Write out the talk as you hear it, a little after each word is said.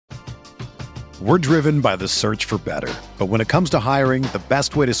We're driven by the search for better. But when it comes to hiring, the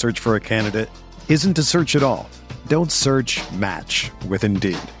best way to search for a candidate isn't to search at all. Don't search, match with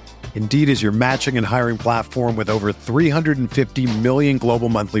Indeed. Indeed is your matching and hiring platform with over 350 million global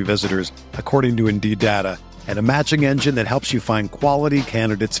monthly visitors, according to Indeed data, and a matching engine that helps you find quality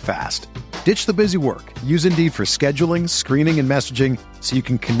candidates fast. Ditch the busy work. Use Indeed for scheduling, screening, and messaging so you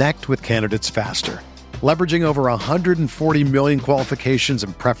can connect with candidates faster. Leveraging over 140 million qualifications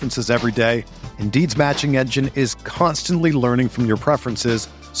and preferences every day, Indeed's matching engine is constantly learning from your preferences,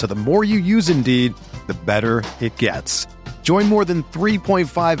 so the more you use Indeed, the better it gets. Join more than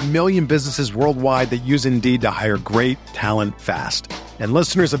 3.5 million businesses worldwide that use Indeed to hire great talent fast. And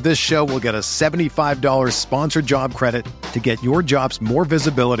listeners of this show will get a $75 sponsored job credit to get your jobs more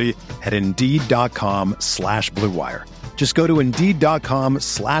visibility at Indeed.com/Blue Wire. Just go to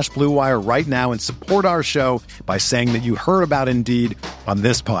Indeed.com/Blue Wire right now and support our show by saying that you heard about Indeed on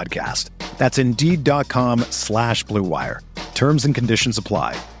this podcast. That's Indeed.com/Blue Wire. Terms and conditions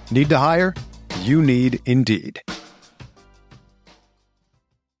apply. Need to hire? You need Indeed.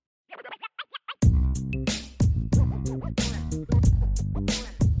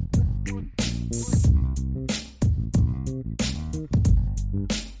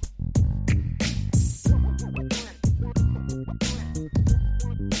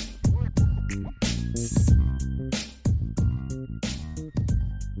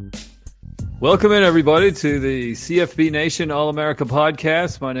 Welcome in, everybody, to the CFB Nation All-America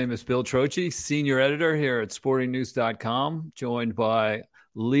podcast. My name is Bill Trocchi, senior editor here at sportingnews.com, joined by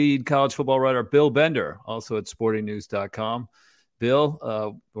lead college football writer Bill Bender, also at sportingnews.com.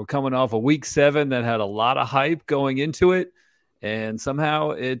 Bill, we're coming off a week 7 that had a lot of hype going into it, and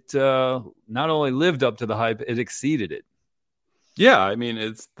somehow it not only lived up to the hype, it exceeded it. Yeah, I mean,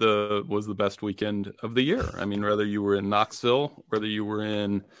 was the best weekend of the year. I mean, whether you were in Knoxville, whether you were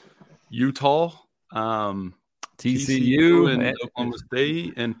in Utah, TCU, and Oklahoma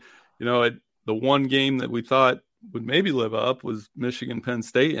State, and the one game that we thought would maybe live up was Michigan-Penn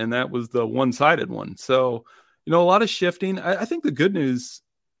State, and that was the one-sided one. So, a lot of shifting. I think the good news,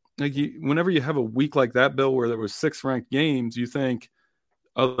 whenever you have a week like that, Bill, where there was 6 ranked games, you think,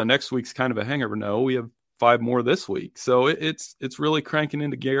 oh, the next week's kind of a hangover. No, we have 5 more this week, so it's really cranking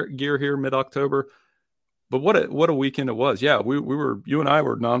into gear here mid-October. But what a weekend it was. Yeah, you and I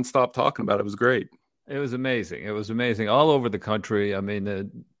were nonstop talking about it. It was great. It was amazing. It was amazing all over the country. I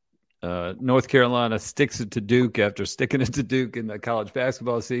mean, North Carolina sticks it to Duke after sticking it to Duke in the college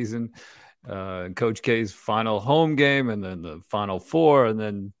basketball season. Coach K's final home game and then the Final Four, and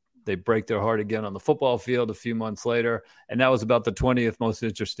then they break their heart again on the football field a few months later. And that was about the 20th most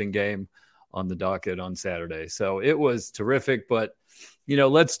interesting game on the docket on Saturday. So it was terrific, but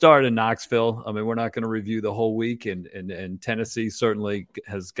let's start in Knoxville. I mean, we're not going to review the whole week, and Tennessee certainly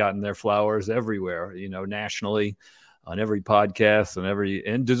has gotten their flowers everywhere, nationally on every podcast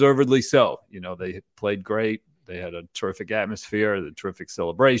and deservedly so. They played great. They had a terrific atmosphere, the terrific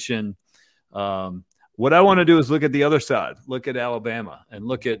celebration. What I want to do is look at the other side, look at Alabama, and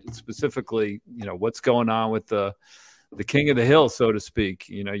look at specifically, what's going on with the king of the hill, so to speak.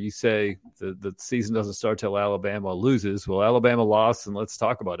 You say the season doesn't start till Alabama loses. Well, Alabama lost, and let's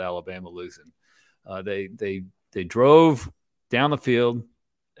talk about Alabama losing. They drove down the field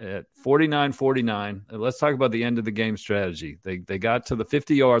at 49-49. And let's talk about the end of the game strategy. They got to the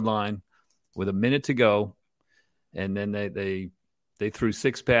 50-yard line with a minute to go, and then they threw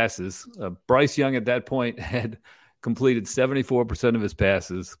 6 passes. Bryce Young at that point had completed 74% of his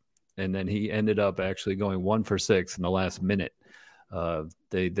passes. And then he ended up actually going 1 for 6 in the last minute.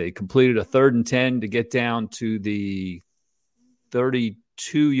 They completed a 3rd and 10 to get down to the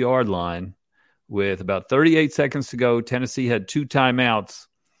 32-yard line with about 38 seconds to go. Tennessee had 2 timeouts,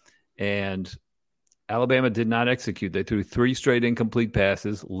 and Alabama did not execute. They threw 3 straight incomplete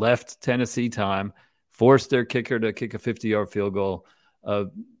passes, left Tennessee time, forced their kicker to kick a 50-yard field goal.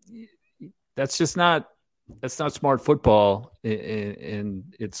 That's not smart football, and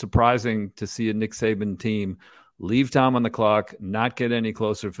it's surprising to see a Nick Saban team leave time on the clock, not get any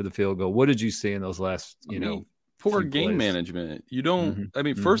closer for the field goal. What did you see in those last, poor game management? You don't. I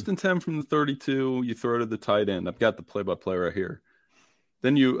mean, 1st and 10 from the 32, you throw to the tight end. I've got the play-by-play right here.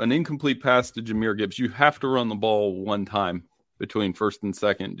 Then an incomplete pass to Jahmyr Gibbs. You have to run the ball one time between 1st and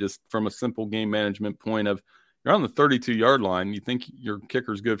 2nd, just from a simple game management point of. You're on the 32-yard line. You think your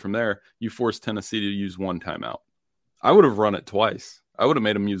kicker's good from there. You force Tennessee to use 1 timeout. I would have run it twice. I would have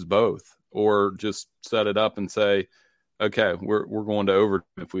made them use both, or just set it up and say, okay, we're going to overtime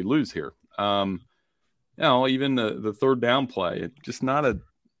if we lose here. Even the 3rd down play, just not a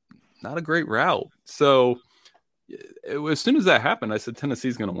great route. So, as soon as that happened, I said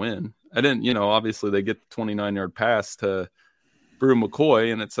Tennessee's going to win. I didn't, obviously they get the 29-yard pass to Brew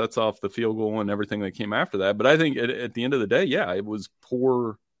McCoy, and it sets off the field goal and everything that came after that. But I think at the end of the day, yeah, it was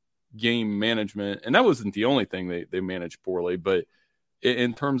poor game management. And that wasn't the only thing they managed poorly. But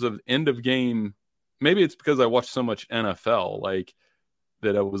in terms of end of game, maybe it's because I watched so much NFL,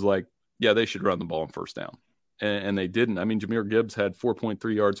 that I was like, yeah, they should run the ball on first down. And they didn't. I mean, Jahmyr Gibbs had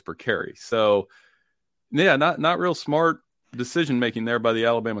 4.3 yards per carry. So, yeah, not real smart decision-making there by the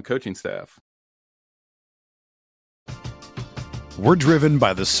Alabama coaching staff. We're driven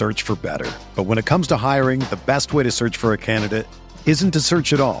by the search for better. But when it comes to hiring, the best way to search for a candidate isn't to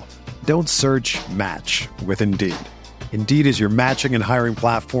search at all. Don't search, match with Indeed. Indeed is your matching and hiring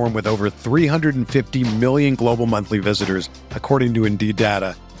platform with over 350 million global monthly visitors, according to Indeed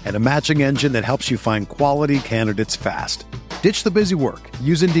data, and a matching engine that helps you find quality candidates fast. Ditch the busy work.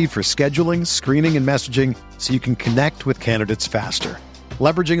 Use Indeed for scheduling, screening, and messaging so you can connect with candidates faster.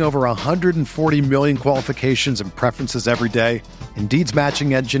 Leveraging over 140 million qualifications and preferences every day, Indeed's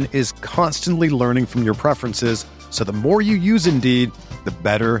matching engine is constantly learning from your preferences, so the more you use Indeed, the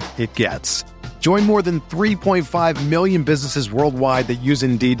better it gets. Join more than 3.5 million businesses worldwide that use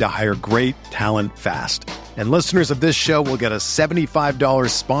Indeed to hire great talent fast. And listeners of this show will get a $75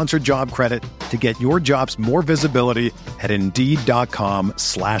 sponsored job credit to get your jobs more visibility at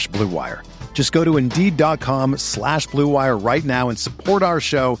Indeed.com/Blue Wire. Just go to Indeed.com/Blue Wire right now and support our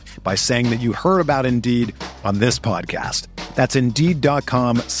show by saying that you heard about Indeed on this podcast. That's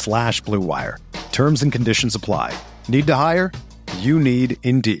Indeed.com/Blue Wire. Terms and conditions apply. Need to hire? You need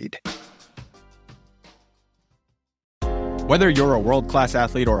Indeed. Whether you're a world-class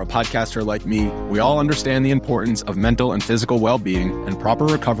athlete or a podcaster like me, we all understand the importance of mental and physical well-being and proper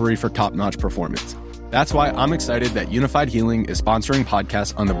recovery for top-notch performance. That's why I'm excited that Unified Healing is sponsoring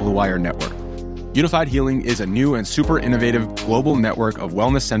podcasts on the Blue Wire Network. Unified Healing is a new and super innovative global network of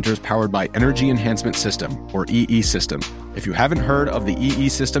wellness centers powered by Energy Enhancement System, or EE System. If you haven't heard of the EE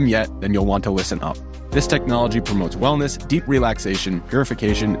System yet, then you'll want to listen up. This technology promotes wellness, deep relaxation,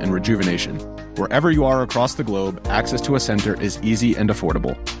 purification, and rejuvenation. Wherever you are across the globe, access to a center is easy and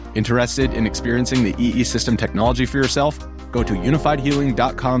affordable. Interested in experiencing the EE System technology for yourself? Go to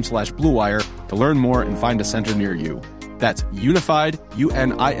unifiedhealing.com/Blue Wire to learn more and find a center near you. That's unified,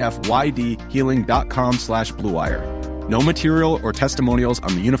 UNIFYD, healing.com/Blue Wire. No material or testimonials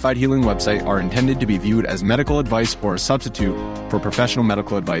on the Unified Healing website are intended to be viewed as medical advice or a substitute for professional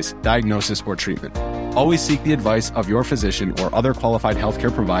medical advice, diagnosis, or treatment. Always seek the advice of your physician or other qualified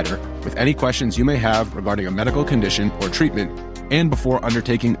healthcare provider with any questions you may have regarding a medical condition or treatment and before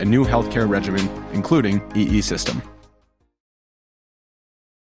undertaking a new healthcare regimen, including EE System.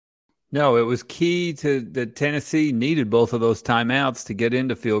 No, it was key to that Tennessee needed both of those timeouts to get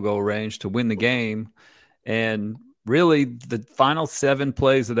into field goal range to win the game. And really, the final 7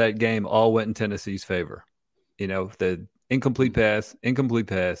 plays of that game all went in Tennessee's favor. The incomplete pass, incomplete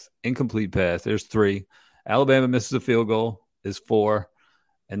pass, incomplete pass. There's 3. Alabama misses a field goal is 4.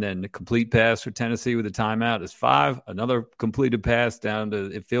 And then the complete pass for Tennessee with a timeout is 5. Another completed pass down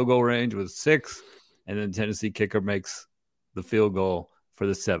to field goal range was 6. And then Tennessee kicker makes the field goal for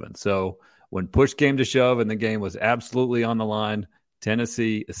the 7th. So when push came to shove and the game was absolutely on the line,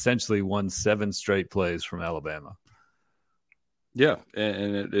 Tennessee essentially won 7 straight plays from Alabama. Yeah,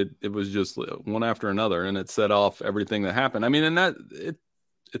 and it was just one after another, and it set off everything that happened. I mean, and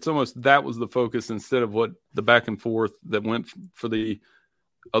it's almost that was the focus instead of what the back and forth that went for the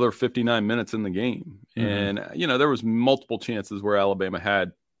other 59 minutes in the game. Mm-hmm. And, there was multiple chances where Alabama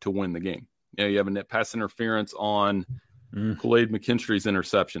had to win the game. You have a net pass interference on Kool-Aid McKinstry's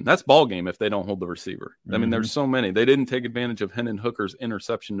interception. That's ball game if they don't hold the receiver. I mean, there's so many. They didn't take advantage of Hendon Hooker's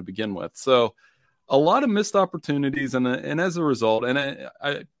interception to begin with. So a lot of missed opportunities. And as a result, and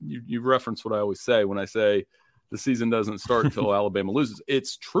you reference what I always say when I say the season doesn't start until Alabama loses.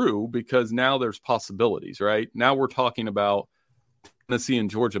 It's true because now there's possibilities, right? Now we're talking about Tennessee and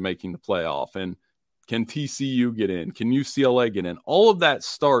Georgia making the playoff. And can TCU get in? Can UCLA get in? All of that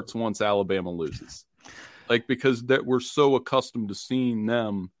starts once Alabama loses. Because we're so accustomed to seeing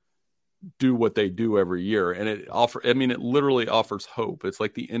them do what they do every year. And it literally offers hope. It's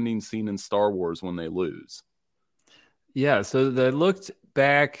like the ending scene in Star Wars when they lose. Yeah. So they looked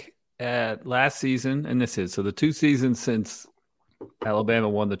back at last season, and the 2 seasons since Alabama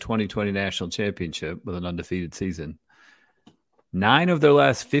won the 2020 national championship with an undefeated season. 9 of their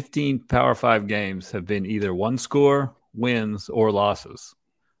last 15 Power 5 games have been either 1-score wins or losses.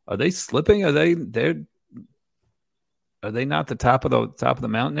 Are they slipping? Are they not the top of the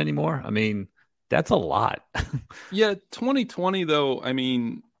mountain anymore? I mean, that's a lot. Yeah, 2020 though. I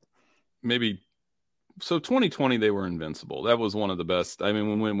mean, maybe So 2020, they were invincible. That was one of the best. I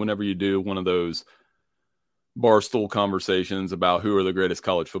mean, whenever you do one of those barstool conversations about who are the greatest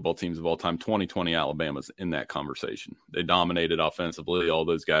college football teams of all time, 2020 Alabama's in that conversation. They dominated offensively. All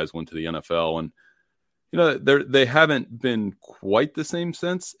those guys went to the NFL, and they haven't been quite the same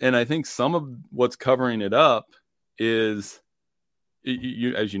since. And I think some of what's covering it up is,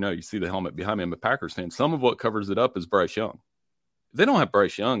 as you know, you see the helmet behind me. I'm a Packers fan. Some of what covers it up is Bryce Young. If they don't have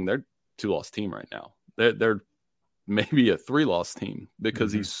Bryce Young, they're a 2-loss team right now. They're maybe a 3-loss team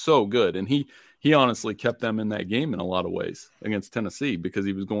because he's so good. And he honestly kept them in that game in a lot of ways against Tennessee because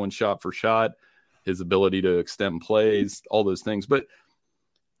he was going shot for shot, his ability to extend plays, all those things. But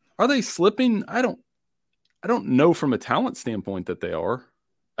are they slipping? I don't know from a talent standpoint that they are.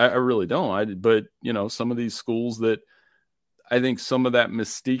 I really don't. But some of these schools that I think some of that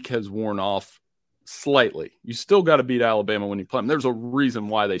mystique has worn off slightly. You still got to beat Alabama when you play them. There's a reason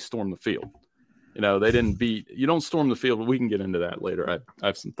why they stormed the field. They didn't beat. You don't storm the field. But we can get into that later. I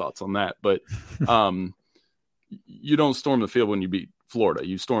have some thoughts on that. But you don't storm the field when you beat Florida.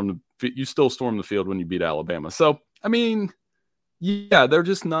 You still storm the field when you beat Alabama. So I mean, yeah, they're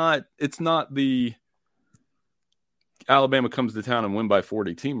just not. It's not the Alabama comes to town and win by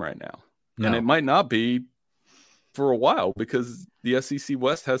 40 team right now, and it might not be for a while because the SEC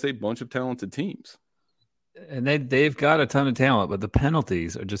West has a bunch of talented teams. And they've got a ton of talent, but the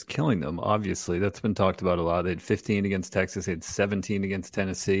penalties are just killing them. Obviously, that's been talked about a lot. They had 15 against Texas. They had 17 against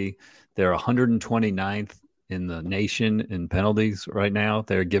Tennessee. They're 129th in the nation in penalties right now.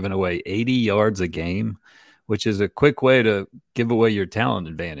 They're giving away 80 yards a game, which is a quick way to give away your talent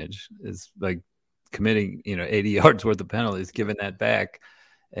advantage. Is like committing, 80 yards worth of penalties, giving that back.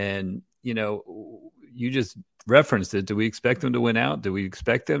 And, you just referenced it. Do we expect them to win out? Do we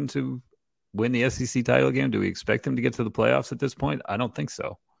expect them to win the SEC title game? Do we expect them to get to the playoffs at this point? I don't think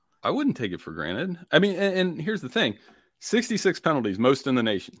so. I wouldn't take it for granted. I mean, and here's the thing. 66 penalties, most in the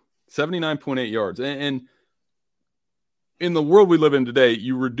nation, 79.8 yards. And in the world we live in today,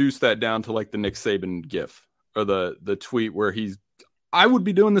 you reduce that down to like the Nick Saban gif or the tweet where I would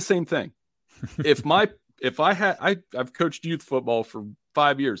be doing the same thing. I've coached youth football for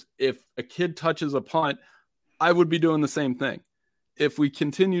 5 years. If a kid touches a punt, I would be doing the same thing. If we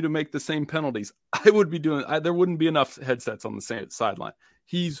continue to make the same penalties, I would be doing. There wouldn't be enough headsets on the same sideline.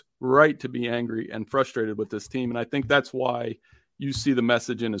 He's right to be angry and frustrated with this team, and I think that's why you see the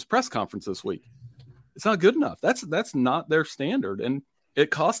message in his press conference this week. It's not good enough. That's not their standard, and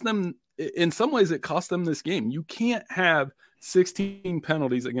it cost them. In some ways, it cost them this game. You can't have 16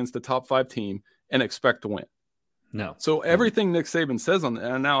 penalties against a top 5 team and expect to win. No. So everything Nick Saban says on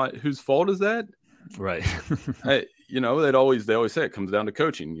and now whose fault is that? Right. They always say it comes down to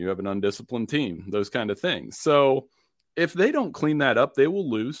coaching. You have an undisciplined team, those kind of things. So if they don't clean that up, they will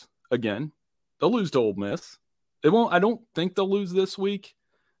lose again. They'll lose to Ole Miss. They won't. I don't think they'll lose this week.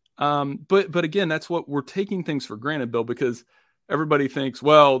 But again, that's what we're taking things for granted, Bill, because everybody thinks,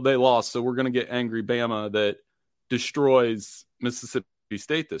 well, they lost, so we're going to get angry Bama that destroys Mississippi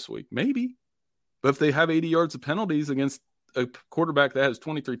State this week. Maybe. But if they have 80 yards of penalties against a quarterback that has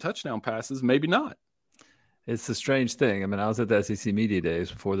 23 touchdown passes, maybe not. It's a strange thing. I mean, I was at the SEC Media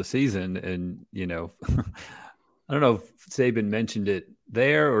Days before the season, and, I don't know if Saban mentioned it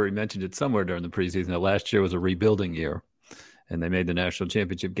there or he mentioned it somewhere during the preseason. That last year was a rebuilding year, and they made the national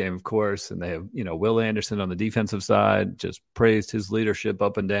championship game, of course, and they have, Will Anderson on the defensive side, just praised his leadership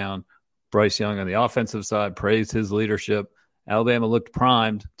up and down. Bryce Young on the offensive side praised his leadership. Alabama looked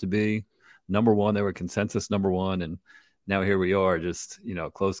primed to be number one. They were consensus number one, and now here we are, just,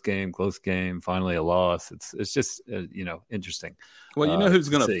 close game, finally a loss. It's just, interesting. Well, who's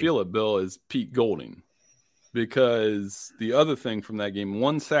going to feel it, Bill, is Pete Golding, because the other thing from that game,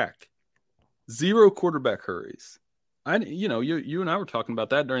 1 sack, 0 quarterback hurries. You and I were talking about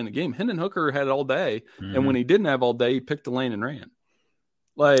that during the game. Hendon Hooker had it all day, and when he didn't have all day, he picked the lane and ran.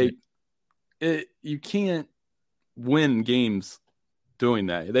 You can't win games doing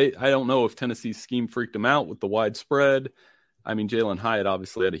that. I don't know if Tennessee's scheme freaked them out with the wide spread. I mean, Jalen Hyatt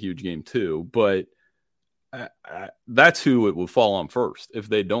obviously had a huge game too, but that's who it will fall on first. If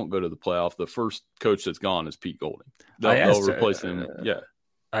they don't go to the playoff, the first coach that's gone is Pete Golding. They'll replace him. Yeah.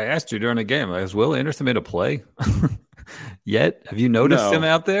 I asked you during the game, has Will Anderson made a play yet? Have you noticed him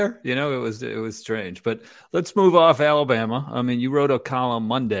out there? It was strange. But let's move off Alabama. I mean, you wrote a column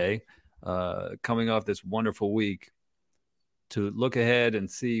Monday coming off this wonderful week to look ahead and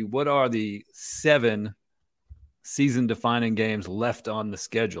see what are the 7 season-defining games left on the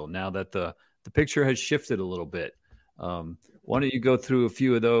schedule now that the picture has shifted a little bit. Why don't you go through a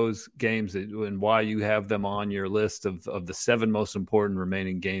few of those games and why you have them on your list of the 7 most important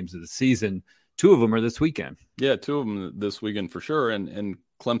remaining games of the season two of them are this weekend. Yeah, two of them this weekend for sure. And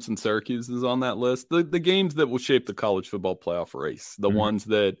Clemson, Syracuse is on that list. The games that will shape the college football playoff race, the ones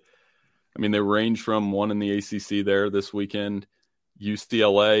that, I mean, they range from one in the ACC there this weekend,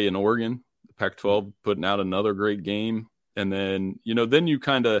 UCLA and Oregon, the Pac-12 putting out another great game. And then, then you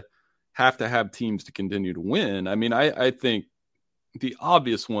kind of have to have teams to continue to win. I mean, I think the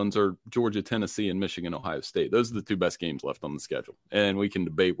obvious ones are Georgia, Tennessee, and Michigan, Ohio State. Those are the two best games left on the schedule. And we can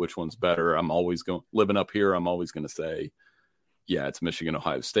debate which one's better. I'm always living up here, I'm always going to say, yeah, it's Michigan,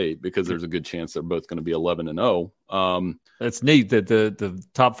 Ohio State, because there's a good chance they're both going to be 11-0. That's neat that the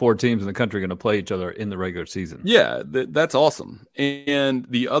top four teams in the country are going to play each other in the regular season. Yeah, that's awesome. And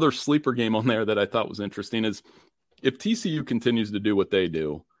the other sleeper game on there that I thought was interesting is if TCU continues to do what they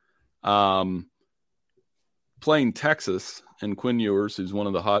do, playing Texas and Quinn Ewers, who's one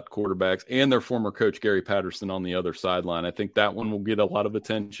of the hot quarterbacks, and their former coach Gary Patterson on the other sideline, I think that one will get a lot of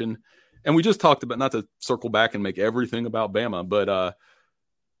attention. And we just talked about, not to circle back and make everything about Bama, but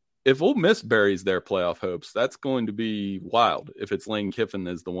if Ole Miss buries their playoff hopes, that's going to be wild if it's Lane Kiffin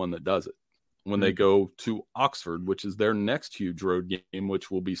is the one that does it when they go to Oxford, which is their next huge road game,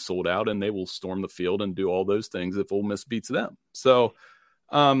 which will be sold out, and they will storm the field and do all those things if Ole Miss beats them. So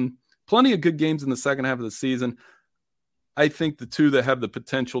plenty of good games in the second half of the season. I think the two that have the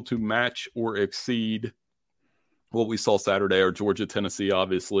potential to match or exceed what we saw Saturday are Georgia, Tennessee,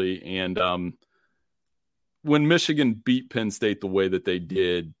 obviously. And when Michigan beat Penn State the way that they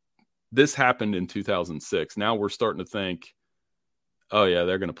did, this happened in 2006. Now we're starting to think, oh, yeah,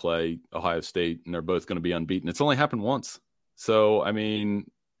 they're going to play Ohio State and they're both going to be unbeaten. It's only happened once. So, I mean,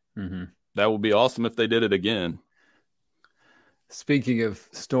 that would be awesome if they did it again. Speaking of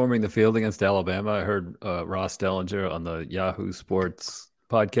storming the field against Alabama, I heard Ross Dellinger on the Yahoo Sports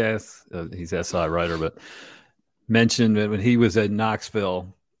podcast. He's an SI writer, but mentioned that when he was at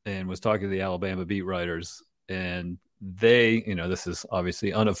Knoxville and was talking to the Alabama beat writers, and they, this is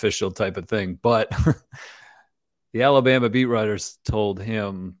obviously unofficial type of thing, but the Alabama beat writers told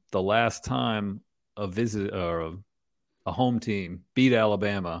him the last time a visit or a home team beat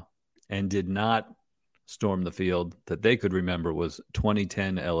Alabama and did not storm the field that they could remember was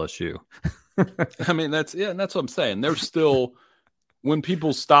 2010 LSU. I mean, that's what I'm saying. They're still, when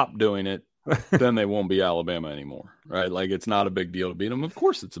people stop doing it, then they won't be Alabama anymore, right? Like, it's not a big deal to beat them. Of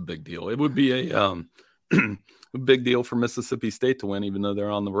course it's a big deal. It would be a big deal for Mississippi State to win, even though they're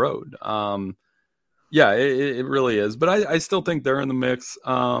on the road. Yeah, it really is. But I still think they're in the mix.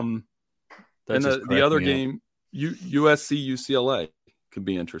 And the other game, USC, UCLA, could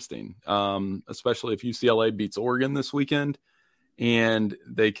be interesting, especially if UCLA beats Oregon this weekend and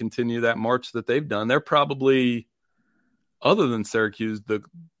they continue that march that they've done. They're probably, other than Syracuse, the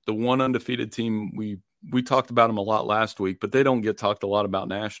one undefeated team. We talked about them a lot last week, but they don't get talked a lot about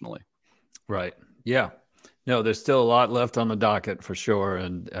nationally. Right. Yeah. No, there's still a lot left on the docket for sure,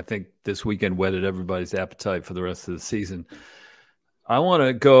 and I think this weekend whetted everybody's appetite for the rest of the season. I want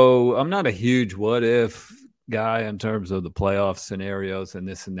to go – I'm not a huge what-if guy in terms of the playoff scenarios and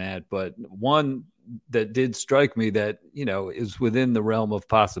this and that, but one that did strike me that, is within the realm of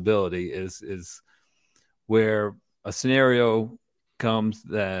possibility is where a scenario comes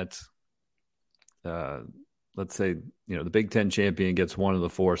that let's say, the Big Ten champion gets one of the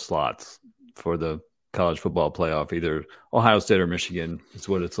four slots for the college football playoff, either Ohio State or Michigan is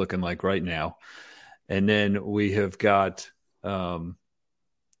what it's looking like right now. And then we have got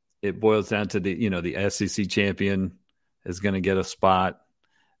it boils down to the SEC champion is going to get a spot.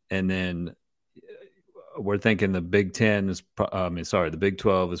 And then we're thinking the Big Ten is, the Big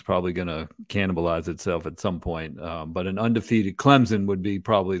 12 is probably going to cannibalize itself at some point. But an undefeated Clemson would be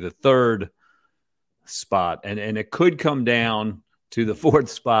probably the third spot. And it could come down to the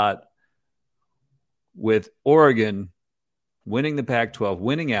fourth spot with Oregon winning the Pac-12,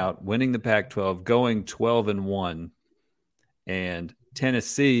 winning the Pac-12, going 12-1, and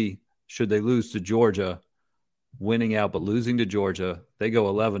Tennessee, should they lose to Georgia, winning out but losing to Georgia, they go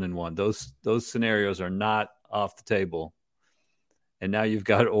 11-1. Those scenarios are not off the table. And now you've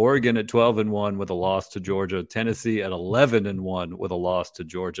got Oregon at 12-1 with a loss to Georgia, Tennessee at 11-1 with a loss to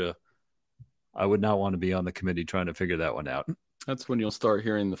Georgia. I would not want to be on the committee trying to figure that one out. That's when you'll start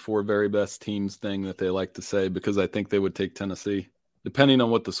hearing the four very best teams thing that they like to say, because I think they would take Tennessee, depending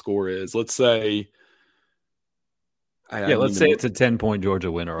on what the score is. Let's say, let's say it's a 10-point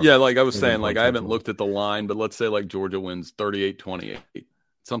Georgia winner. Yeah, like I was saying, like I haven't looked at the line, but let's say like Georgia wins 38-28,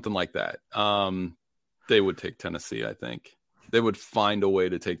 something like that. They would take Tennessee, I think. They would find a way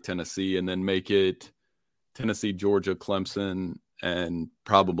to take Tennessee and then make it Tennessee, Georgia, Clemson, and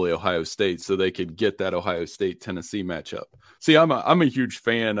probably Ohio State, so they could get that Ohio State-Tennessee matchup. See, I'm a huge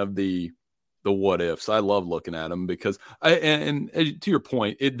fan of the the what ifs. I love looking at them because and to your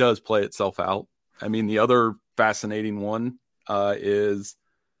point, it does play itself out. I mean, the other fascinating one is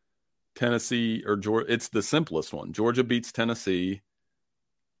Tennessee or Georgia. It's the simplest one. Georgia beats Tennessee.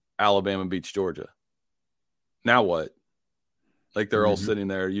 Alabama beats Georgia. Now what? Like they're all sitting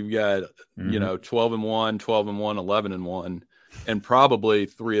there. You've got, 12-1, 12-1, 11-1, and probably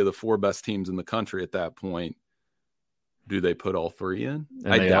 3 of the 4 best teams in the country at that point. Do they put all 3 in?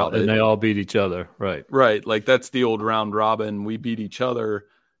 I doubt it. And they all beat each other. Right. Right. Like that's the old round robin. We beat each other,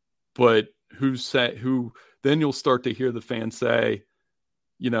 but who then you'll start to hear the fans say,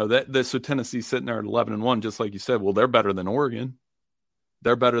 so Tennessee's sitting there at 11-1, just like you said, well, they're better than Oregon.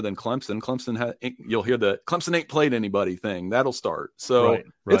 They're better than Clemson. You'll hear the Clemson ain't played anybody thing. That'll start. So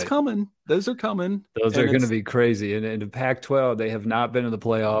It's coming. Those are coming. Those are going to be crazy. And in the Pac-12, they have not been in the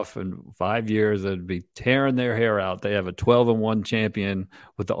playoff in 5 years. They'd be tearing their hair out. They have a 12-1 champion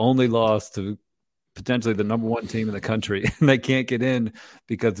with the only loss to potentially the number 1 team in the country. And they can't get in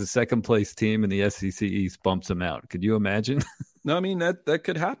because the second place team in the SEC East bumps them out. Could you imagine? No, I mean, that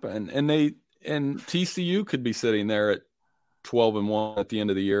could happen. And TCU could be sitting there at 12-1 at the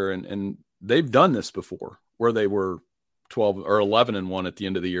end of the year, and they've done this before where they were 12 or 11-1 at the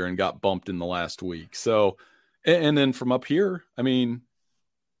end of the year and got bumped in the last week. So, and then from up here, I mean,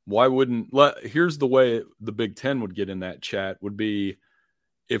 why wouldn't here's the way the Big Ten would get in that chat would be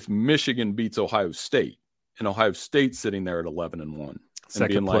if Michigan beats Ohio State and Ohio State's sitting there at 11-1.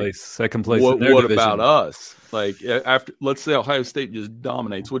 Second place. What about us? Like after, let's say Ohio State just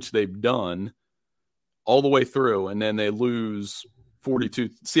dominates, which they've done all the way through, and then they lose 42.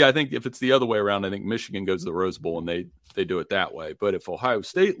 See, I think if it's the other way around, I think Michigan goes to the Rose Bowl and they do it that way. But if Ohio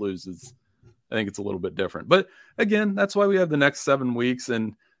State loses, I think it's a little bit different. But again, that's why we have the next 7 weeks,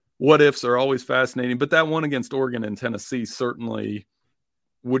 and what ifs are always fascinating. But that one against Oregon and Tennessee certainly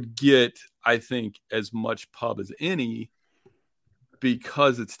would get, I think, as much pub as any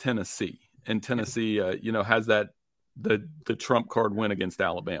because it's Tennessee, and Tennessee, has that the trump card win against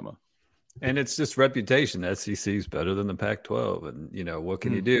Alabama. And it's just reputation. The SEC is better than the Pac-12, and what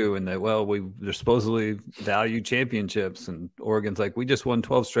can you do? And they're supposedly value championships, and Oregon's like, we just won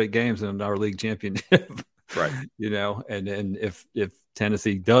 12 straight games in our league championship, right? And if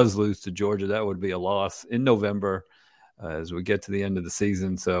Tennessee does lose to Georgia, that would be a loss in November as we get to the end of the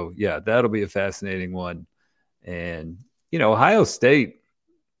season. So yeah, that'll be a fascinating one. And Ohio State,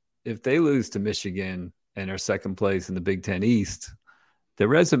 if they lose to Michigan and are second place in the Big Ten East, their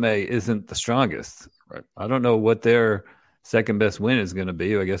resume isn't the strongest. Right. I don't know what their second best win is going to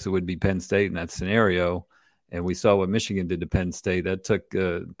be. I guess it would be Penn State in that scenario. And we saw what Michigan did to Penn State. That took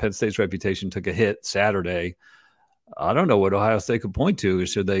Penn State's reputation took a hit Saturday. I don't know what Ohio State could point to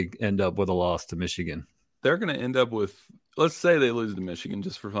should they end up with a loss to Michigan. They're going to end up with, let's say they lose to Michigan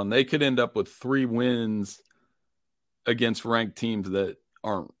just for fun. They could end up with 3 wins against ranked teams that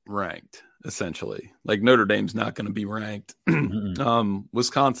aren't ranked. Essentially, like Notre Dame's not going to be ranked.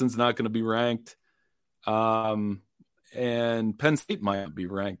 Wisconsin's not going to be ranked. And Penn State might not be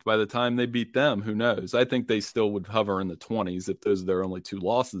ranked by the time they beat them. Who knows? I think they still would hover in the 20s if those are their only 2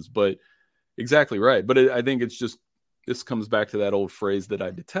 losses, but exactly right. But I think it's just, this comes back to that old phrase that I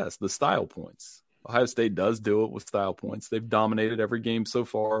detest, the style points. Ohio State does do it with style points. They've dominated every game so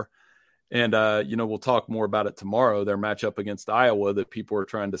far. And, we'll talk more about it tomorrow, their matchup against Iowa that people are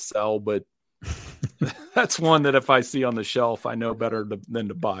trying to sell. But that's one that if I see on the shelf, I know better than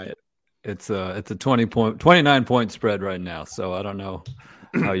to buy it. It's a 29-point spread right now. So I don't know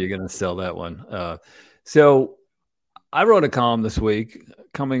how you're going to sell that one. So I wrote a column this week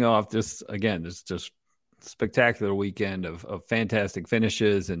coming off this just spectacular weekend of fantastic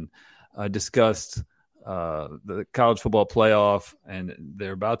finishes, and discussed the college football playoff, and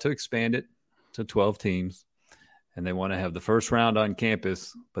they're about to expand it to 12 teams, and they want to have the first round on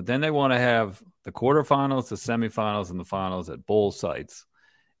campus, but then they want to have the quarterfinals, the semifinals, and the finals at bowl sites.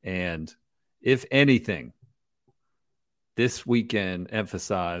 And if anything, this weekend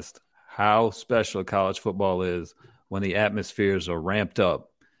emphasized how special college football is when the atmospheres are ramped up.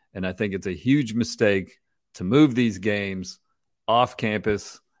 And I think it's a huge mistake to move these games off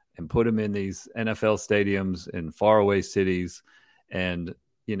campus and put them in these NFL stadiums in faraway cities. And,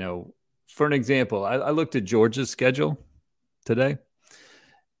 for an example, I looked at Georgia's schedule today,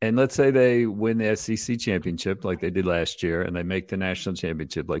 and let's say they win the SEC championship like they did last year, and they make the national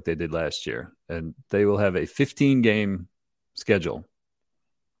championship like they did last year, and they will have a 15-game schedule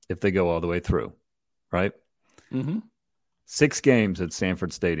if they go all the way through, right? Mm-hmm. 6 games at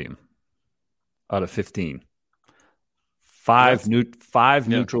Sanford Stadium out of 15. 5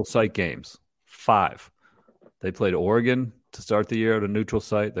 neutral site games. 5. They played Oregon, to start the year at a neutral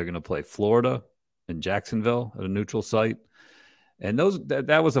site. They're going to play Florida and Jacksonville at a neutral site. And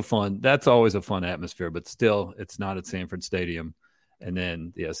that's always a fun atmosphere, but still it's not at Sanford Stadium. And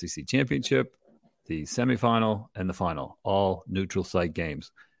then the SEC championship, the semifinal, and the final, all neutral site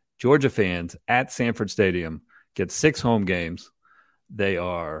games. Georgia fans at Sanford Stadium get 6 home games. They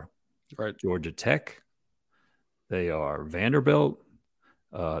are Georgia Tech. They are Vanderbilt.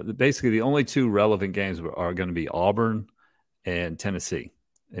 Basically, the only 2 relevant games are going to be Auburn and Tennessee.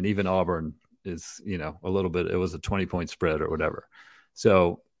 And even Auburn is, a little bit, it was a 20-point spread or whatever.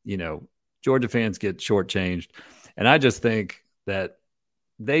 So, Georgia fans get shortchanged. And I just think that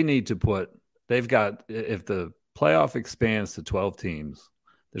they need to if the playoff expands to 12 teams,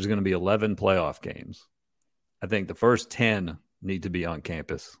 there's going to be 11 playoff games. I think the first 10 need to be on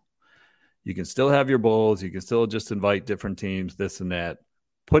campus. You can still have your bowls. You can still just invite different teams, this and that.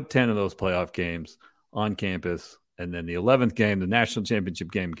 Put 10 of those playoff games on campus. And then the 11th game, the national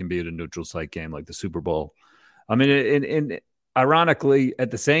championship game, can be at a neutral site game like the Super Bowl. I mean, ironically,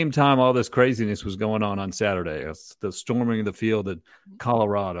 at the same time all this craziness was going on Saturday, the storming of the field at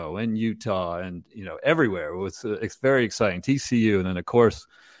Colorado and Utah and, everywhere. It's very exciting. TCU. And then, of course,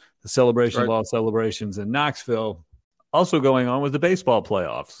 the celebration of all celebrations in Knoxville. Also going on with the baseball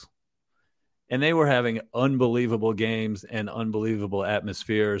playoffs. And they were having unbelievable games and unbelievable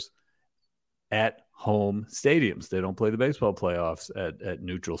atmospheres at home stadiums. They don't play the baseball playoffs at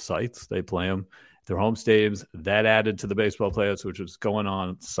neutral sites. They play them at their home stadiums. That added to the baseball playoffs, which was going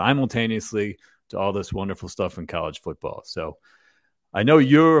on simultaneously to all this wonderful stuff in college football. So I know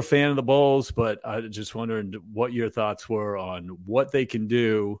you're a fan of the Bowls, but I just wondered what your thoughts were on what they can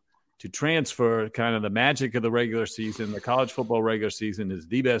do to transfer kind of the magic of the regular season. The college football regular season is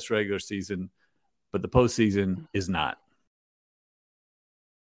the best regular season, but the postseason is not.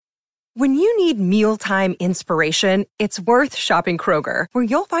 When you need mealtime inspiration, it's worth shopping Kroger, where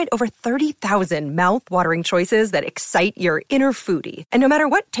you'll find over 30,000 mouth-watering choices that excite your inner foodie. And no matter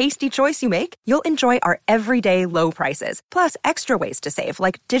what tasty choice you make, you'll enjoy our everyday low prices, plus extra ways to save,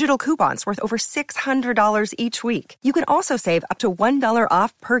 like digital coupons worth over $600 each week. You can also save up to $1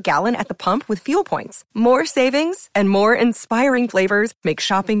 off per gallon at the pump with fuel points. More savings and more inspiring flavors make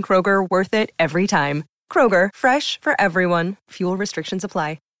shopping Kroger worth it every time. Kroger, fresh for everyone. Fuel restrictions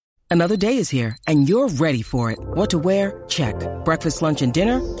apply. Another day is here, and you're ready for it. What to wear? Check. Breakfast, lunch, and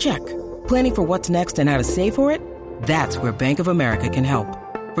dinner? Check. Planning for what's next and how to save for it? That's where Bank of America can help.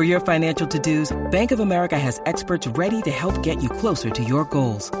 For your financial to-dos, Bank of America has experts ready to help get you closer to your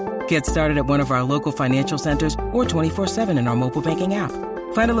goals. Get started at one of our local financial centers or 24/7 in our mobile banking app.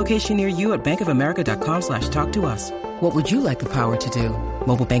 Find a location near you at bankofamerica.com/talktous. What would you like the power to do?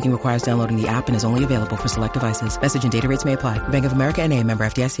 Mobile banking requires downloading the app and is only available for select devices. Message and data rates may apply. Bank of America NA, member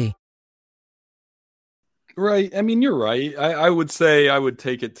FDIC. Right. I mean, you're right. I would say I would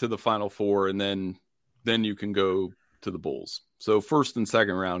take it to the Final Four, and then you can go to the Bulls. So first and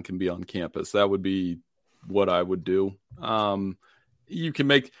second round can be on campus. That would be what I would do. You can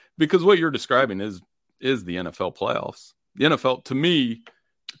make, because what you're describing is the NFL playoffs. The NFL, to me,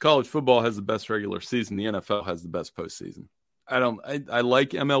 college football has the best regular season. The NFL has the best postseason. I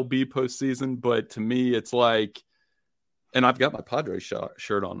like MLB postseason, but to me, it's like, and I've got my Padres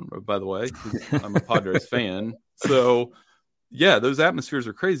shirt on, by the way. I'm a Padres fan. So, yeah, those atmospheres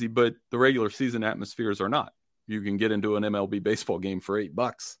are crazy, but the regular season atmospheres are not. You can get into an MLB baseball game for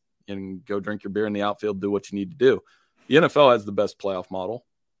 $8 and go drink your beer in the outfield, do what you need to do. The NFL has the best playoff model.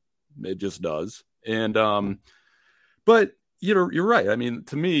 It just does. And, but you're right. I mean,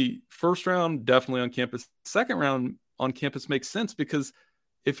 to me, first round, definitely on campus. Second round on campus makes sense because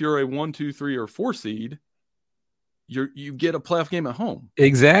if you're a 1, 2, 3, or 4 seed, you get a playoff game at home.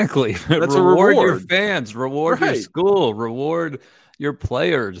 Exactly. That's reward a reward. Your fans, reward your school, reward your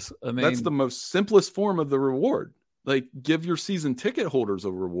players. I mean, that's the most simplest form of the reward. Like, give your season ticket holders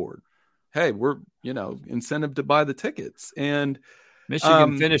a reward. Hey, we're, incentive to buy the tickets. And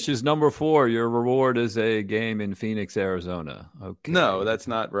Michigan finishes number 4. Your reward is a game in Phoenix, Arizona. Okay. No, that's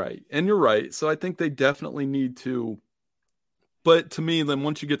not right. And you're right. So I think they definitely need to. But to me, then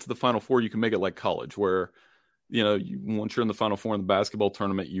once you get to the Final Four, you can make it like college, where once you're in the Final Four in the basketball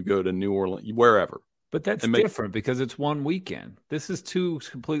tournament, you go to New Orleans, wherever. But that's different because it's one weekend. This is 2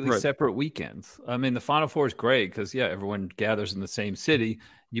 completely separate weekends. I mean, the Final Four is great because, everyone gathers in the same city.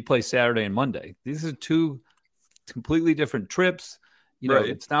 You play Saturday and Monday. These are 2 completely different trips.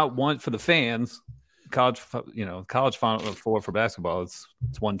 It's not one for the fans. College Final Four for basketball, it's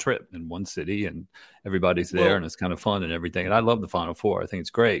one trip in one city, and everybody's there, and it's kind of fun and everything. And I love the Final Four. I think it's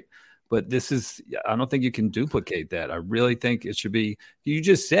great. But I don't think you can duplicate that. I really think it should be, you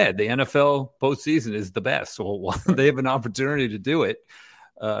just said the NFL postseason is the best. So they have an opportunity to do it,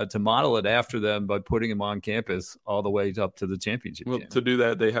 to model it after them by putting them on campus all the way up to the championship game. To do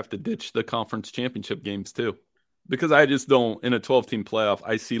that, they have to ditch the conference championship games too. Because I just don't, in a 12-team playoff,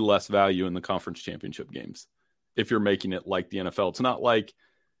 I see less value in the conference championship games if you're making it like the NFL. It's not like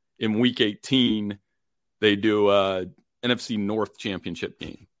in week 18 they do a NFC North championship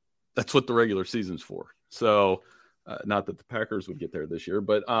game. That's what the regular season's for. So not that the Packers would get there this year,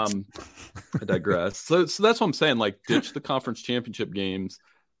 but I digress. So that's what I'm saying. Like, ditch the conference championship games,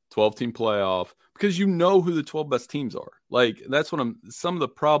 12-team playoff, because you know who the 12 best teams are. Like, that's what some of the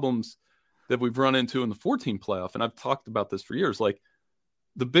problems that we've run into in the 14 playoff, and I've talked about this for years, like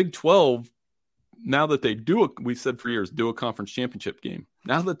the Big 12, now that they we said for years, do a conference championship game.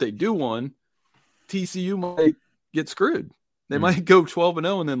 Now that they do one, TCU might get screwed. They might go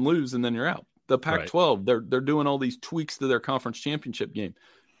 12-0 and then lose, and then you're out. The Pac-12, they're doing all these tweaks to their conference championship game.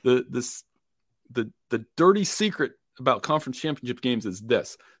 The dirty secret about conference championship games is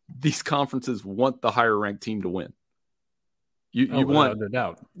this: these conferences want the higher ranked team to win. You want no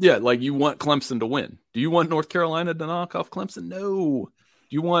doubt. Yeah, like you want Clemson to win. Do you want North Carolina to knock off Clemson? No.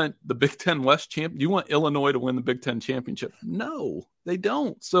 Do you want the Big Ten West champ? Do you want Illinois to win the Big Ten championship? No, they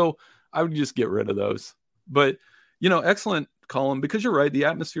don't. So I would just get rid of those. But excellent, Colin, because you're right. The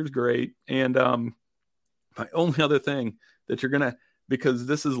atmosphere is great. And my only other thing that you're gonna, because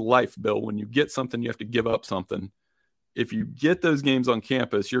this is life, Bill. When you get something, you have to give up something. If you get those games on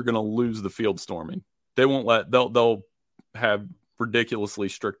campus, you're gonna lose the field storming. They won't they'll have ridiculously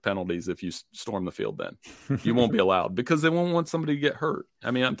strict penalties if you storm the field. Then you won't be allowed because they won't want somebody to get hurt.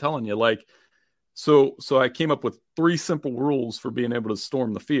 I mean, I'm telling you, like, so I came up with 3 simple rules for being able to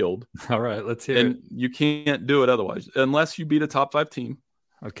storm the field. All right, let's hear it. And you can't do it otherwise unless you beat a top 5 team.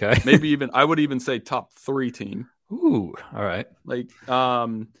 Okay. Maybe I would even say top 3 team. Ooh, all right. Like,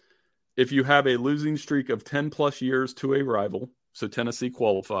 if you have a losing streak of 10 plus years to a rival, so Tennessee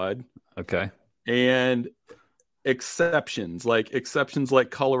qualified. Okay. And exceptions like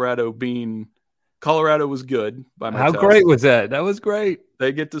Colorado was good by my How test. Great was that? That was great.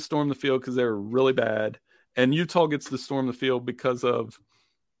 They get to storm the field because they're really bad, and Utah gets to storm the field because of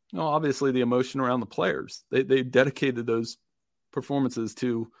obviously the emotion around the players. They dedicated those performances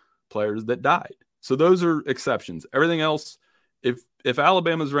to players that died. So those are exceptions. Everything else, if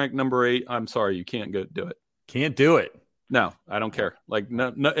Alabama's ranked number 8, I'm sorry, you can't go do it. Can't do it. No, I don't care. Like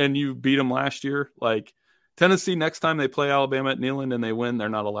no, and you beat them last year. Like Tennessee, next time they play Alabama at Neyland and they win, they're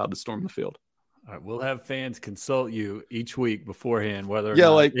not allowed to storm the field. All right, we'll have fans consult you each week beforehand whether or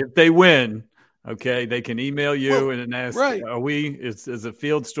not, if they win, okay, they can email you and ask, is a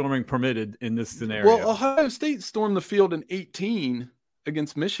field storming permitted in this scenario? Well, Ohio State stormed the field in 18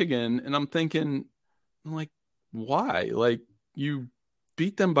 against Michigan, and I'm thinking, like, why? Like, you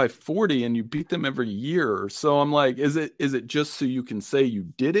beat them by 40 and you beat them every year. So I'm like, is it just so you can say you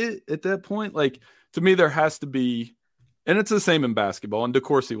did it at that point? Like, to me, there has to be, and it's the same in basketball, and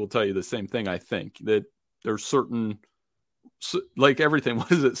DeCourcy will tell you the same thing, I think, that there's certain, like everything,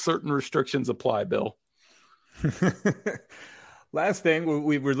 what is it? Certain restrictions apply, Bill. Last thing,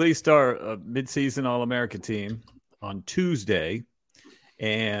 we released our midseason All-America team on Tuesday,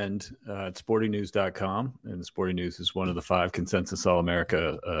 and at sportingnews.com, and Sporting News is one of the 5 consensus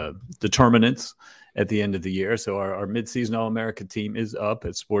All-America determinants at the end of the year. So our midseason All-America team is up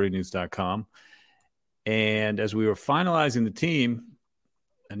at sportingnews.com. And as we were finalizing the team,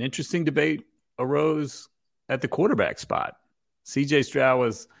 an interesting debate arose at the quarterback spot. CJ Stroud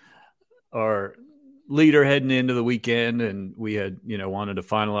was our leader heading into the weekend, and we had, wanted to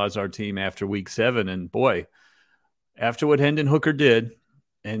finalize our team after week 7. And boy, after what Hendon Hooker did,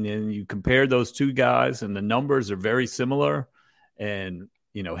 and then you compare those 2 guys, and the numbers are very similar. And,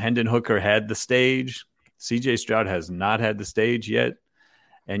 Hendon Hooker had the stage. CJ Stroud has not had the stage yet.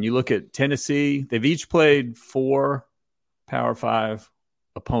 And you look at Tennessee, they've each played 4 Power 5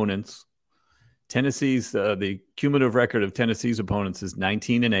 opponents. Tennessee's the cumulative record of Tennessee's opponents is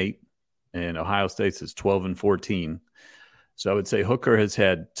 19-8, and Ohio State's is 12-14. So I would say Hooker has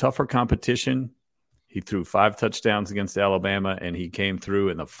had tougher competition. He threw 5 touchdowns against Alabama, and he came through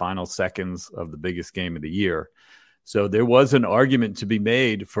in the final seconds of the biggest game of the year. So there was an argument to be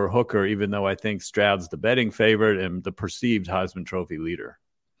made for Hooker, even though I think Stroud's the betting favorite and the perceived Heisman Trophy leader.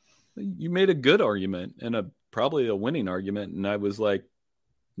 You made a good argument and probably a winning argument. And I was like,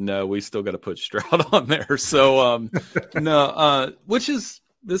 no, we still got to put Stroud on there. So,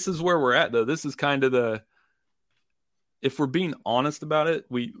 this is where we're at though. This is kind of if we're being honest about it,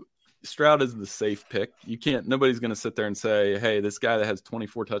 Stroud is the safe pick. Nobody's going to sit there and say, hey, this guy that has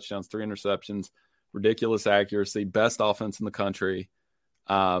 24 touchdowns, 3 interceptions, ridiculous accuracy, best offense in the country,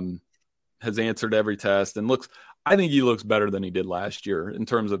 has answered every test and I think he looks better than he did last year in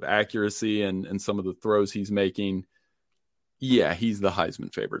terms of accuracy and some of the throws he's making. Yeah, he's the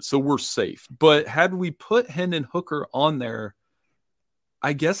Heisman favorite. So we're safe. But had we put Hendon Hooker on there,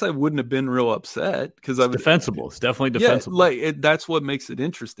 I guess I wouldn't have been real upset because it's defensible. It's definitely defensible. Yeah, that's what makes it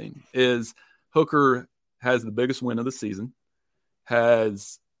interesting is Hooker has the biggest win of the season,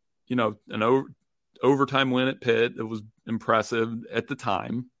 has, an overtime win at Pitt that was impressive at the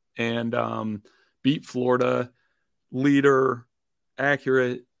time, and beat Florida, leader,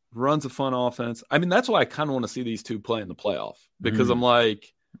 accurate, runs a fun offense. I mean, that's why I kind of want to see these two play in the playoff because I'm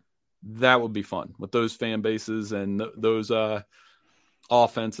like, that would be fun with those fan bases and those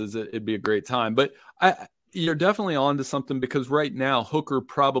offenses. It'd be a great time. But you're definitely onto something because right now Hooker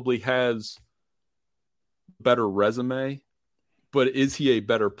probably has better resume, but is he a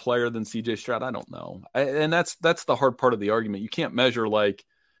better player than CJ Stroud? I don't know. And that's the hard part of the argument. You can't measure like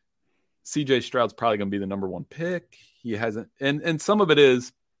CJ Stroud's probably going to be the number 1 pick. He hasn't. And some of it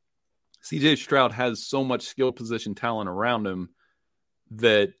is CJ Stroud has so much skill position talent around him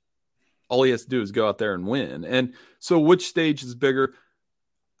that all he has to do is go out there and win. And so which stage is bigger?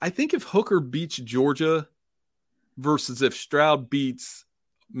 I think if Hooker beats Georgia versus if Stroud beats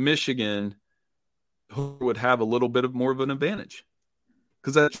Michigan, Hooker would have a little bit of more of an advantage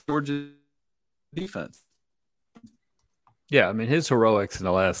because that's Georgia's defense. Yeah, I mean, his heroics in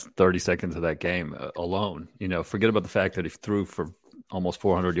the last 30 seconds of that game alone, forget about the fact that he threw for almost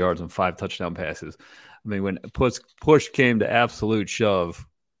 400 yards and 5 touchdown passes. I mean, when push came to absolute shove,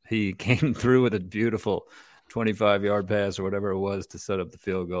 he came through with a beautiful 25-yard pass or whatever it was to set up the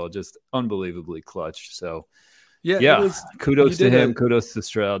field goal. Just unbelievably clutch. So, yeah, kudos to him. Kudos to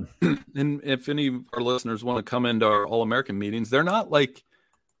Stroud. And if any of our listeners want to come into our All-American meetings, they're not like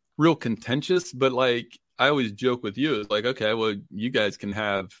real contentious, but like I always joke with you. It's like, okay, well, you guys can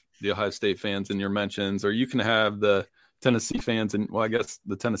have the Ohio State fans in your mentions, or you can have the Tennessee fans, and well, I guess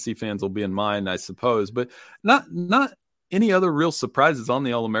the Tennessee fans will be in mine, I suppose, but not any other real surprises on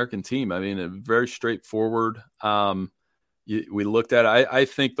the All-American team. I mean, very straightforward. We looked at it. I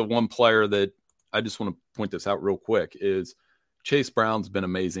think the one player that I just want to point this out real quick is Chase Brown's been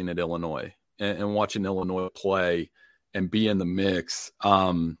amazing at Illinois, and watching Illinois play and be in the mix.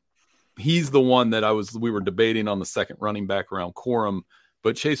 He's the one that we were debating on the second running back around Corum,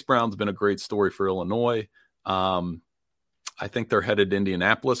 but Chase Brown's been a great story for Illinois. I think they're headed to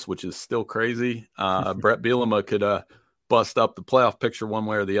Indianapolis, which is still crazy. Brett Bielema could bust up the playoff picture one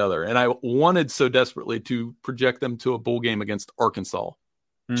way or the other. And I wanted so desperately to project them to a bowl game against Arkansas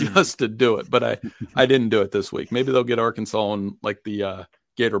just to do it. But I didn't do it this week. Maybe they'll get Arkansas in like the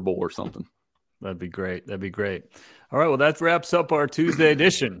Gator Bowl or something. That'd be great. All right. Well, that wraps up our Tuesday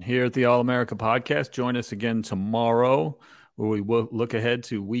edition here at the All-America Podcast. Join us again tomorrow where we will look ahead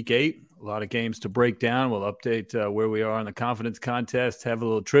to Week 8. A lot of games to break down. We'll update where we are in the confidence contest, have a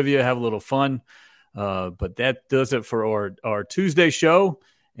little trivia, have a little fun. But that does it for our Tuesday show.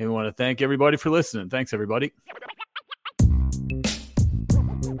 And we want to thank everybody for listening. Thanks, everybody.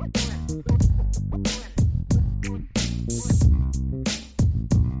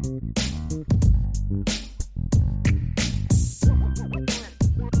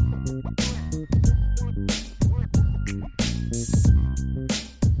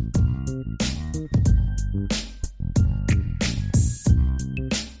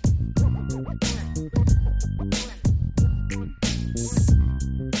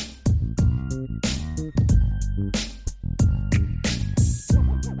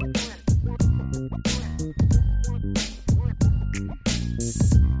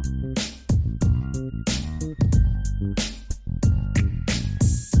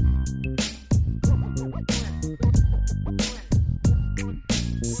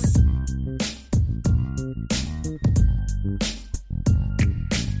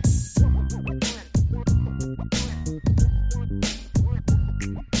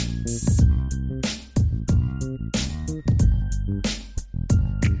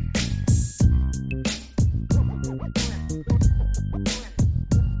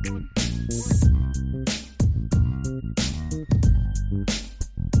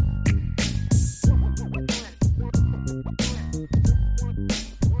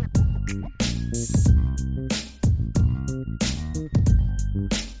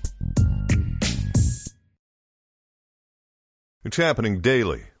 It's happening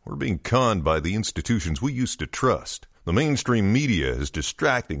daily. We're being conned by the institutions we used to trust. The mainstream media is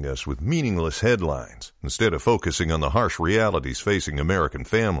distracting us with meaningless headlines instead of focusing on the harsh realities facing American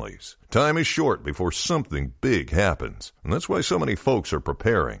families. Time is short before something big happens, and that's why so many folks are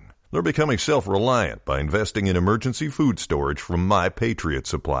preparing. They're becoming self-reliant by investing in emergency food storage from My Patriot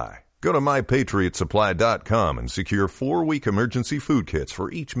Supply. Go to MyPatriotSupply.com and secure 4-week emergency food kits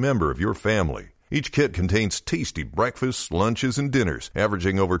for each member of your family. Each kit contains tasty breakfasts, lunches, and dinners,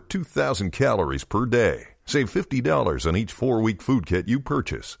 averaging over 2,000 calories per day. Save $50 on each 4-week food kit you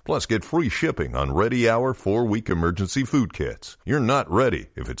purchase. Plus, get free shipping on Ready Hour 4-week emergency food kits. You're not ready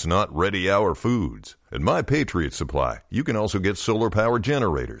if it's not Ready Hour Foods. At My Patriot Supply, you can also get solar power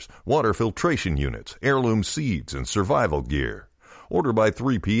generators, water filtration units, heirloom seeds, and survival gear. Order by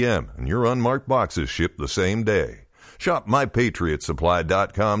 3 p.m. and your unmarked boxes ship the same day. Shop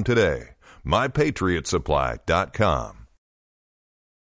MyPatriotSupply.com today. MyPatriotSupply.com.